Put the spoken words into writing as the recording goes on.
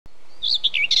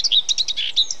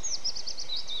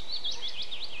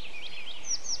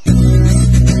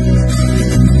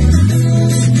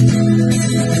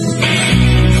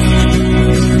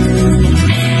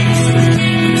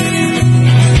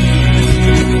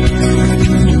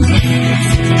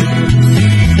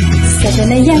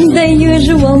a.m. the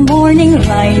usual morning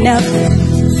lineup.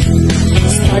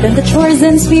 Start on the chores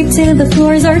and sweep till the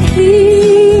floors are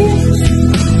clean.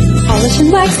 Polish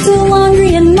and wax the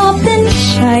laundry and mop and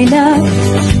shine up.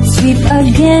 Sweep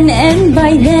again and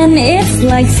by then it's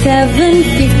like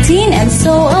 7:15. And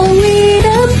so I'll read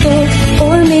a book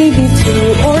or maybe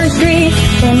 2 or 3.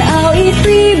 Then I'll eat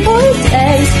 3 boiled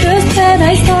eggs just then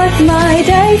I start my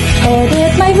day.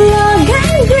 Edit my vlog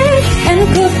and grade and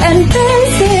cook and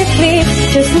basically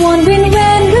just wondering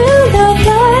when will the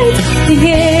flight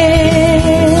begin.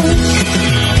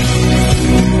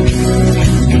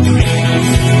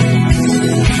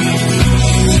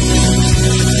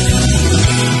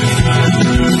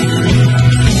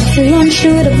 After lunch,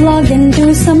 shoot a vlog and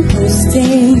do some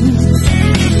posting.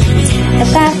 A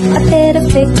bath, a bit of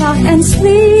TikTok and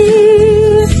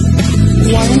sleep.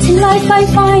 Quarantine life, I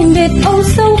find it oh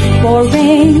so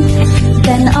boring.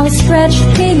 Then I'll stretch,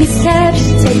 maybe sketch,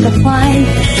 take a climb,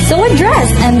 sew a dress,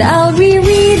 and I'll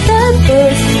reread the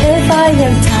books if I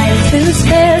have time to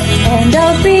spare. And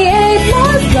I'll create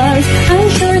more vlogs, I'm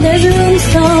sure there's room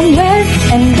somewhere.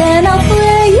 And then I'll play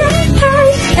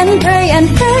and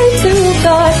pray to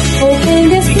God, hoping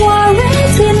this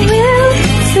quarantine will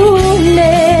soon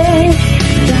end.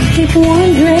 I'll keep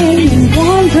wondering and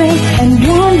wondering and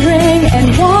wondering and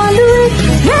wondering,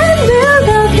 when will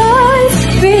the lights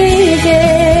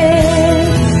begin?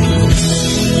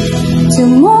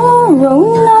 Tomorrow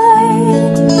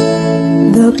night,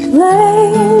 the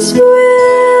planes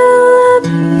will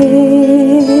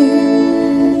appear,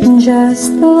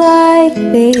 just like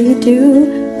they do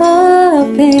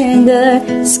up in the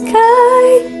sky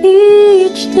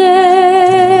each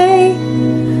day.